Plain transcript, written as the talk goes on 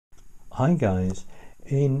Hi guys,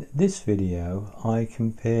 in this video I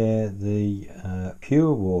compare the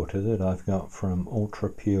pure water that I've got from Ultra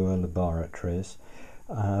Pure Laboratories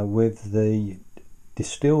with the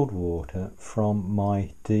distilled water from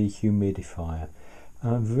my dehumidifier.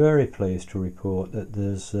 I'm very pleased to report that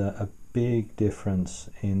there's a big difference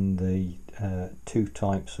in the two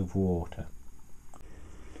types of water.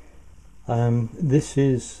 This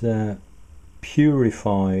is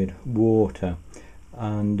purified water,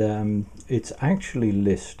 and it's actually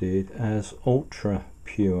listed as ultra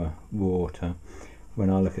pure water. When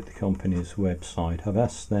I look at the company's website, I've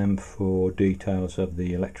asked them for details of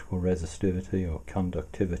the electrical resistivity or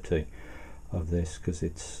conductivity of this because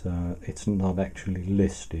it's not actually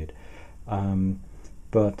listed,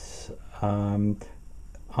 but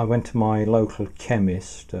I went to my local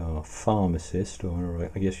chemist or pharmacist, or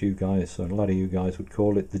I guess you guys, or a lot of you guys would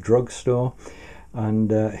call it the drugstore, and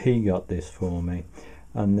he got this for me.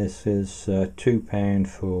 And this is £2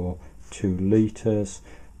 for 2 litres,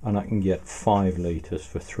 and I can get 5 litres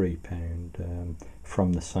for £3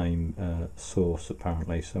 from the same source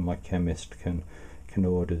apparently. So my chemist can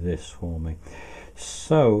order this for me.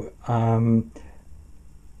 So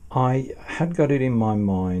I had got it in my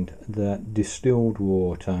mind that distilled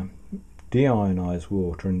water, de-ionised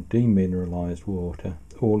water and de-mineralised water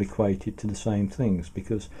all equated to the same things,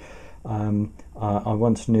 because I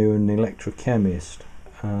once knew an electrochemist,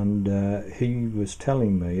 and he was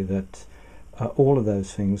telling me that all of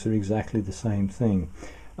those things are exactly the same thing.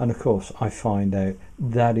 And of course I find out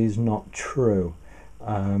that is not true.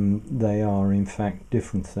 They are in fact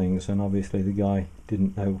different things, and obviously the guy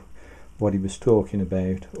didn't know what he was talking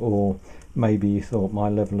about, or maybe he thought my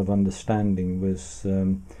level of understanding was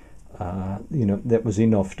that was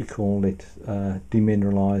enough to call it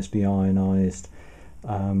demineralised, de-ionised,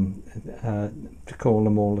 to call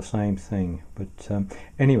them all the same thing. But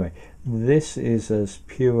anyway, this is as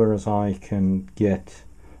pure as I can get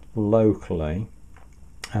locally.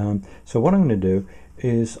 So what I'm going to do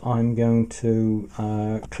is I'm going to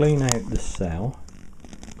clean out the cell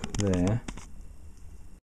there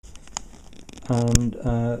and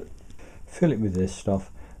fill it with this stuff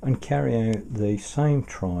and carry out the same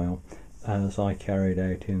trial as I carried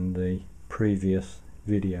out in the previous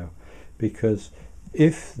video, because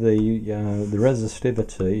if the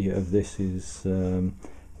resistivity of this is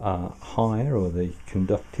higher, or the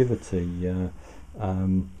conductivity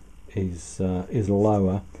is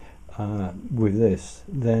lower with this,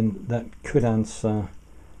 then that could answer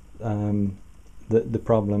the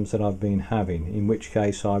problems that I've been having, in which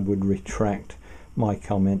case I would retract my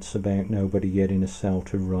comments about nobody getting a cell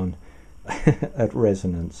to run at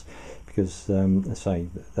resonance, because I say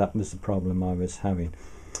that was the problem I was having.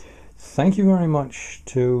 Thank you very much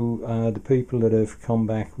to the people that have come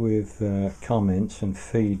back with comments and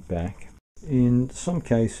feedback. In some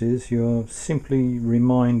cases you're simply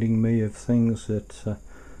reminding me of things that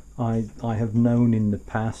I have known in the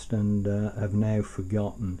past and have now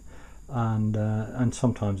forgotten, and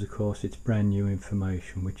sometimes of course it's brand new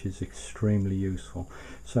information which is extremely useful.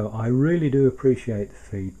 So I really do appreciate the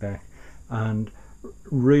feedback, and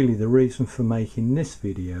really the reason for making this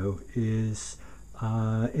video is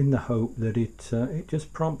in the hope that it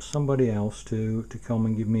just prompts somebody else to come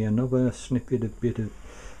and give me another snippet, a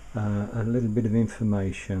little bit of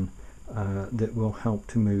information that will help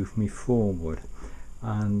to move me forward.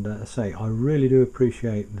 And I really do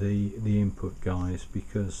appreciate the input, guys,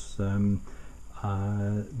 because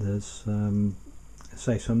there's some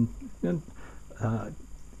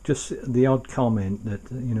just the odd comment that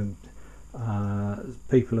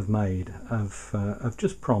people have made have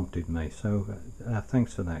just prompted me. So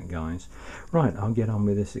thanks for that, guys. Right, I'll get on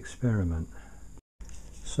with this experiment.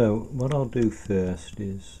 So what I'll do first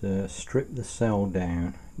is strip the cell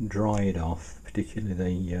down, dry it off,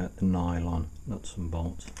 particularly the nylon nuts and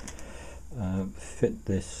bolts. Fit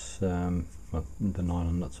this, well, the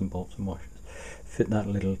nylon nuts and bolts and washers. Fit that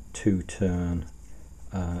little 2-turn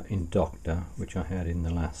inductor which I had in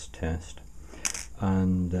the last test,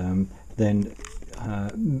 and then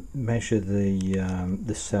measure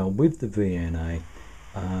the cell with the VNA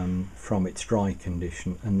from its dry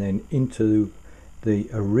condition, and then into the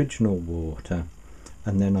original water,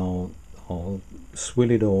 and then I'll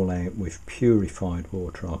swill it all out with purified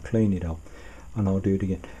water. I'll clean it up and I'll do it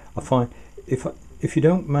again. I find if you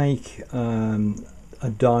don't make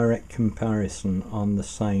a direct comparison on the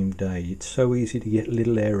same day, it's so easy to get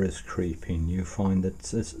little errors creep in. You find that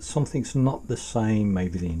something's not the same,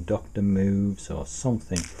 maybe the inductor moves or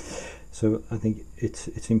something. So I think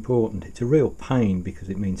it's important. It's a real pain because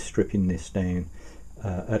it means stripping this down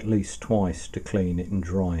at least twice to clean it and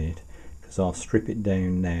dry it, because I'll strip it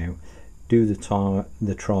down now do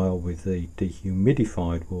the trial with the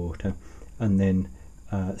dehumidified water, and then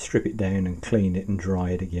strip it down and clean it and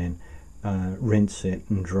dry it again, rinse it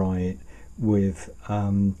and dry it with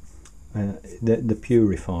the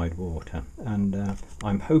purified water. And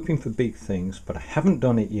I'm hoping for big things, but I haven't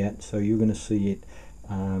done it yet, so you're going to see it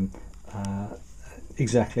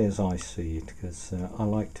exactly as I see it, because I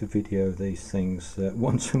like to video these things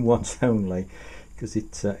once and once only, because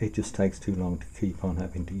it just takes too long to keep on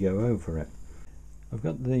having to go over it. I've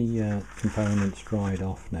got the components dried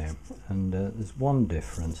off now, and there's one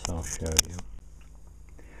difference I'll show you.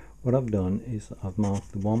 What I've done is I've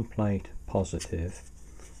marked the one plate positive,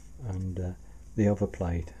 and the other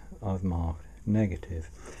plate I've marked negative,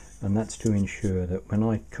 and that's to ensure that when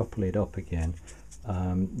I couple it up again,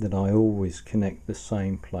 that I always connect the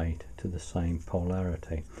same plate to the same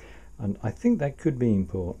polarity. And I think that could be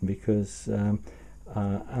important, because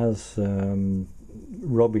as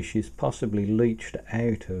rubbish is possibly leached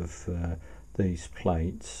out of these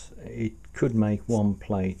plates, it could make one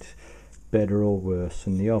plate better or worse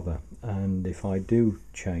than the other. And if I do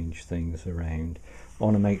change things around, I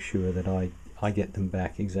want to make sure that I get them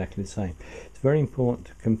back exactly the same. It's very important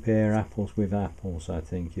to compare apples with apples. I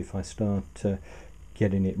think if I start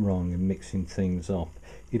getting it wrong and mixing things up,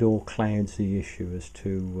 it all clouds the issue as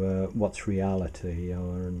to what's reality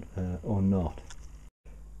or not.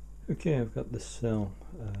 Okay, I've got the cell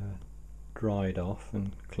dried off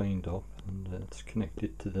and cleaned up, and it's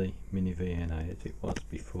connected to the mini VNA as it was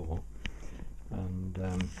before. And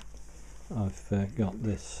I've got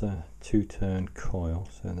this 2-turn coil,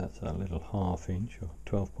 so that's a little 1/2 inch or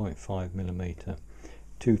 12.5 millimeter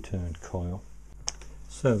 2-turn coil.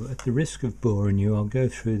 So at the risk of boring you, I'll go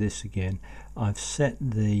through this again. I've set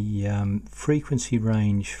the frequency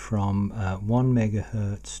range from 1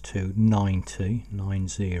 megahertz to 90,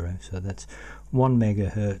 so that's 1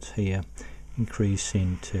 megahertz here,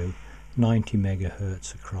 increasing to 90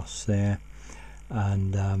 megahertz across there.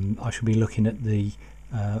 And I shall be looking at the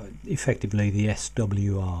effectively the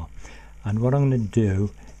SWR, and what I'm going to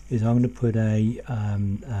do is I'm going to put a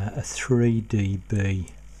 3 dB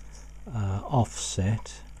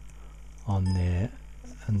offset on there,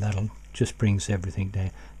 and that'll just brings everything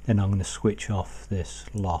down. Then I'm going to switch off this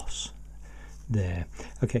loss there.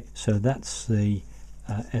 Okay, so that's the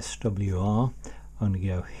SWR. I'm going to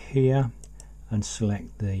go here and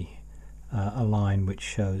select the a line which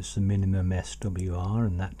shows the minimum SWR,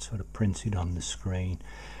 and that sort of prints it on the screen,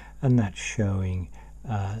 and that's showing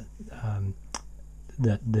that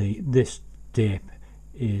this dip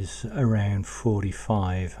is around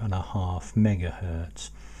 45.5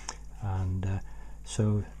 megahertz, and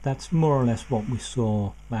so that's more or less what we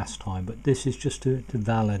saw last time, but this is just to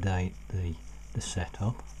validate the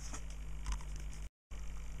setup.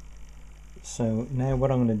 So now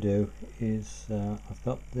what I'm going to do is I've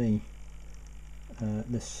got the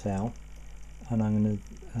cell, and I'm going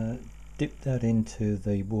to dip that into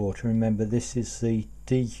the water. Remember, this is the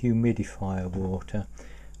dehumidifier water,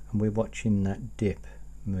 and we're watching that dip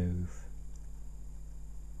move.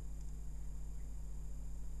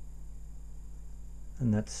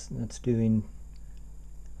 And that's doing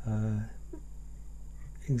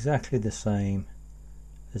exactly the same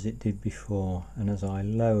as it did before, and as I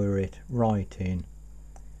lower it right in,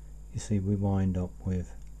 you see we wind up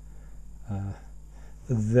with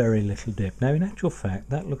a very little dip. Now in actual fact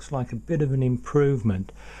that looks like a bit of an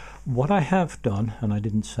improvement. What I have done, and I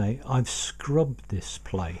didn't say, I've scrubbed this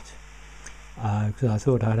plate because I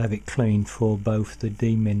thought I'd have it cleaned for both the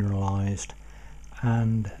de-mineralised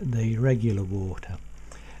and the regular water.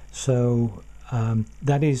 So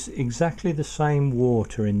that is exactly the same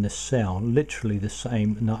water in the cell, literally the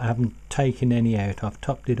same, and I haven't taken any out. I've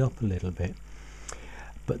topped it up a little bit,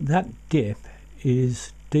 but that dip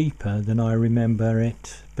is deeper than I remember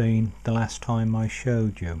it being the last time I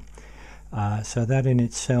showed you. So that in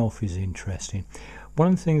itself is interesting. One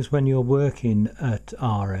of the things when you're working at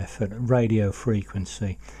RF, at radio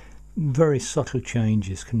frequency, very subtle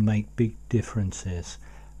changes can make big differences.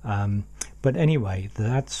 But anyway,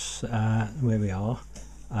 that's where we are.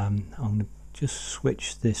 I'm going to just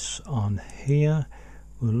switch this on here.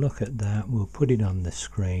 We'll look at that, we'll put it on the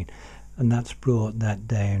screen, and that's brought that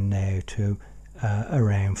down now to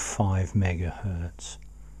around 5 megahertz.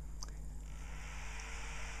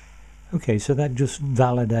 Okay, so that just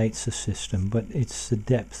validates the system, but it's the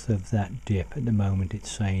depth of that dip. At the moment it's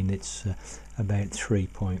saying it's about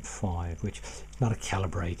 3.5, which is not a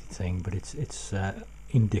calibrated thing, but it's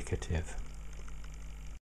indicative.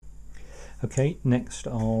 Okay, next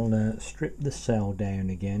I'll strip the cell down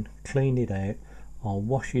again, clean it out, I'll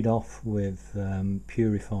wash it off with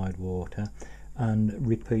purified water, and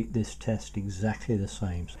repeat this test exactly the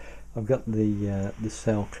same. I've got the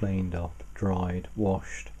cell cleaned up, dried,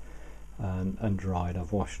 washed and dried.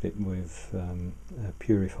 I've washed it with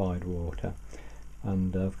purified water,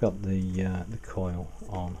 and I've got the coil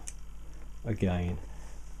on again,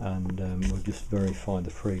 and we'll just verify the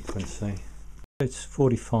frequency. It's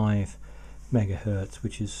 45 megahertz,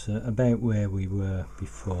 which is about where we were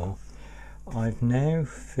before. I've now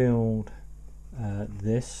filled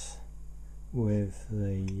this with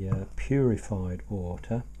the purified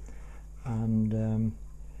water, and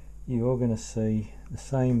you're going to see the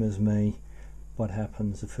same as me what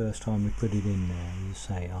happens the first time we put it in there. As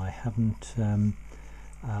I say, I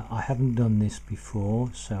haven't done this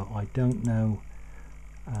before, so I don't know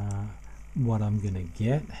what I'm going to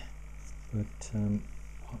get, but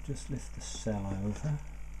I'll just lift the cell over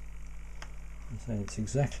and say it's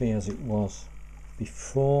exactly as it was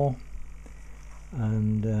before,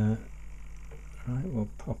 and right, we'll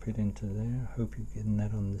pop it into there. I hope you're getting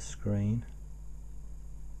that on the screen.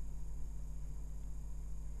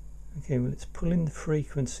 Okay, well, it's pulling the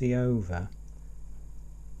frequency over.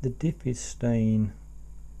 The dip is staying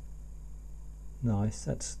nice.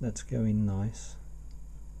 That's going nice.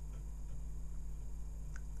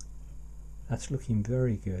 That's looking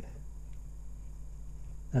very good.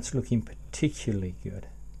 That's looking particularly good.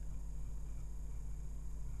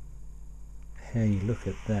 Hey, look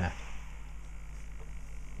at that.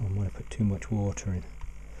 I might have put too much water in.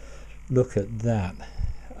 Look at that.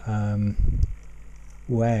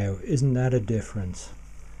 Wow, isn't that a difference?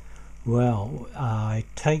 Well, I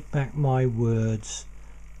take back my words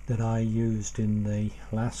that I used in the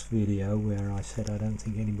last video where I said I don't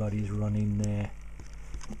think anybody's running their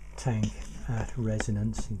tank at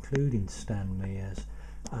resonance, including Stan Mears,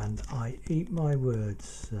 and I eat my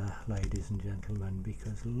words, ladies and gentlemen,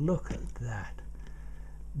 because look at that.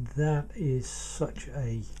 That is such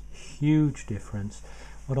a huge difference.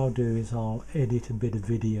 What I'll do is I'll edit a bit of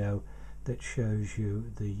video that shows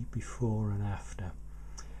you the before and after.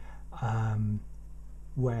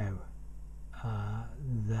 Wow,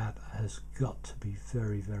 that has got to be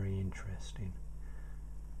very, very interesting.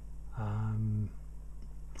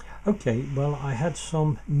 Okay, well, I had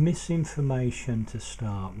some misinformation to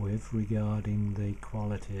start with regarding the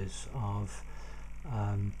qualities of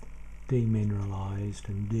de-mineralised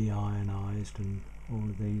and de-ionised and all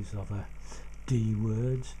of these other D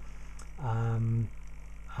words,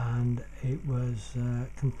 and it was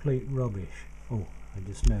complete rubbish. Oh, I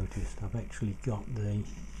just noticed I've actually got the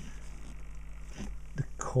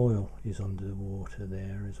coil is under the water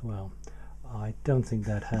there as well. I don't think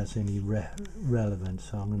that has any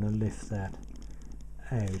relevance, so I'm going to lift that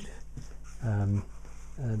out.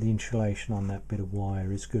 The insulation on that bit of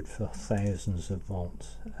wire is good for thousands of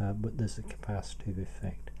volts, but there's a capacitive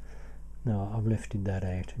effect. Now I've lifted that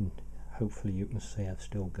out, and hopefully you can see I've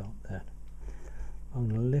still got that. I'm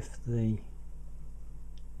going to lift the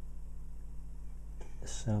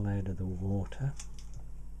cell out of the water.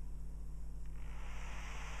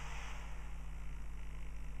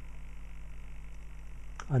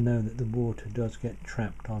 I know that the water does get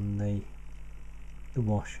trapped on the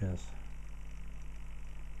washers.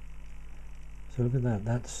 So look at that,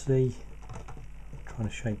 that's the, I'm trying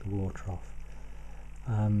to shake the water off.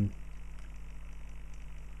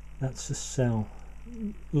 That's the cell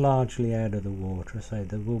largely out of the water. I say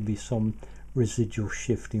there will be some residual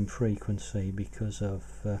shift in frequency because of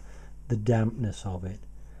the dampness of it.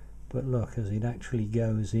 But look, as it actually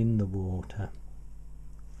goes in the water,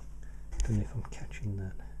 I don't know if I'm catching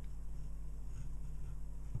that.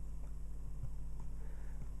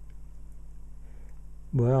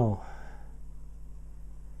 Well,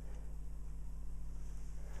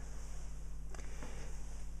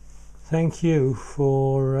 thank you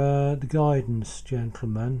for the guidance,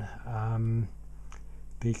 gentlemen,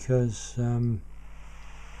 because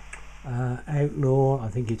Outlaw, I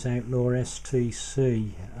think it's Outlaw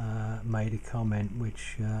STC, made a comment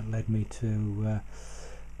which led me to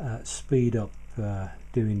speed up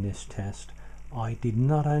doing this test. I did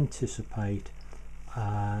not anticipate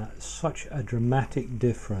such a dramatic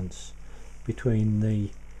difference between the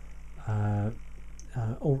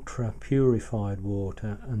ultra purified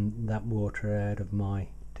water and that water out of my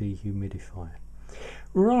dehumidifier.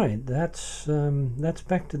 Right, that's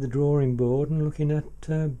back to the drawing board and looking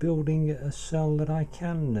at building a cell that I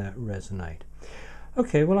can resonate.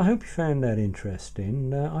 Okay, well, I hope you found that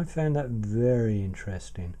interesting. I found that very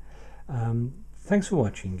interesting. Thanks for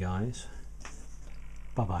watching, guys.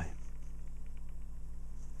 Bye bye.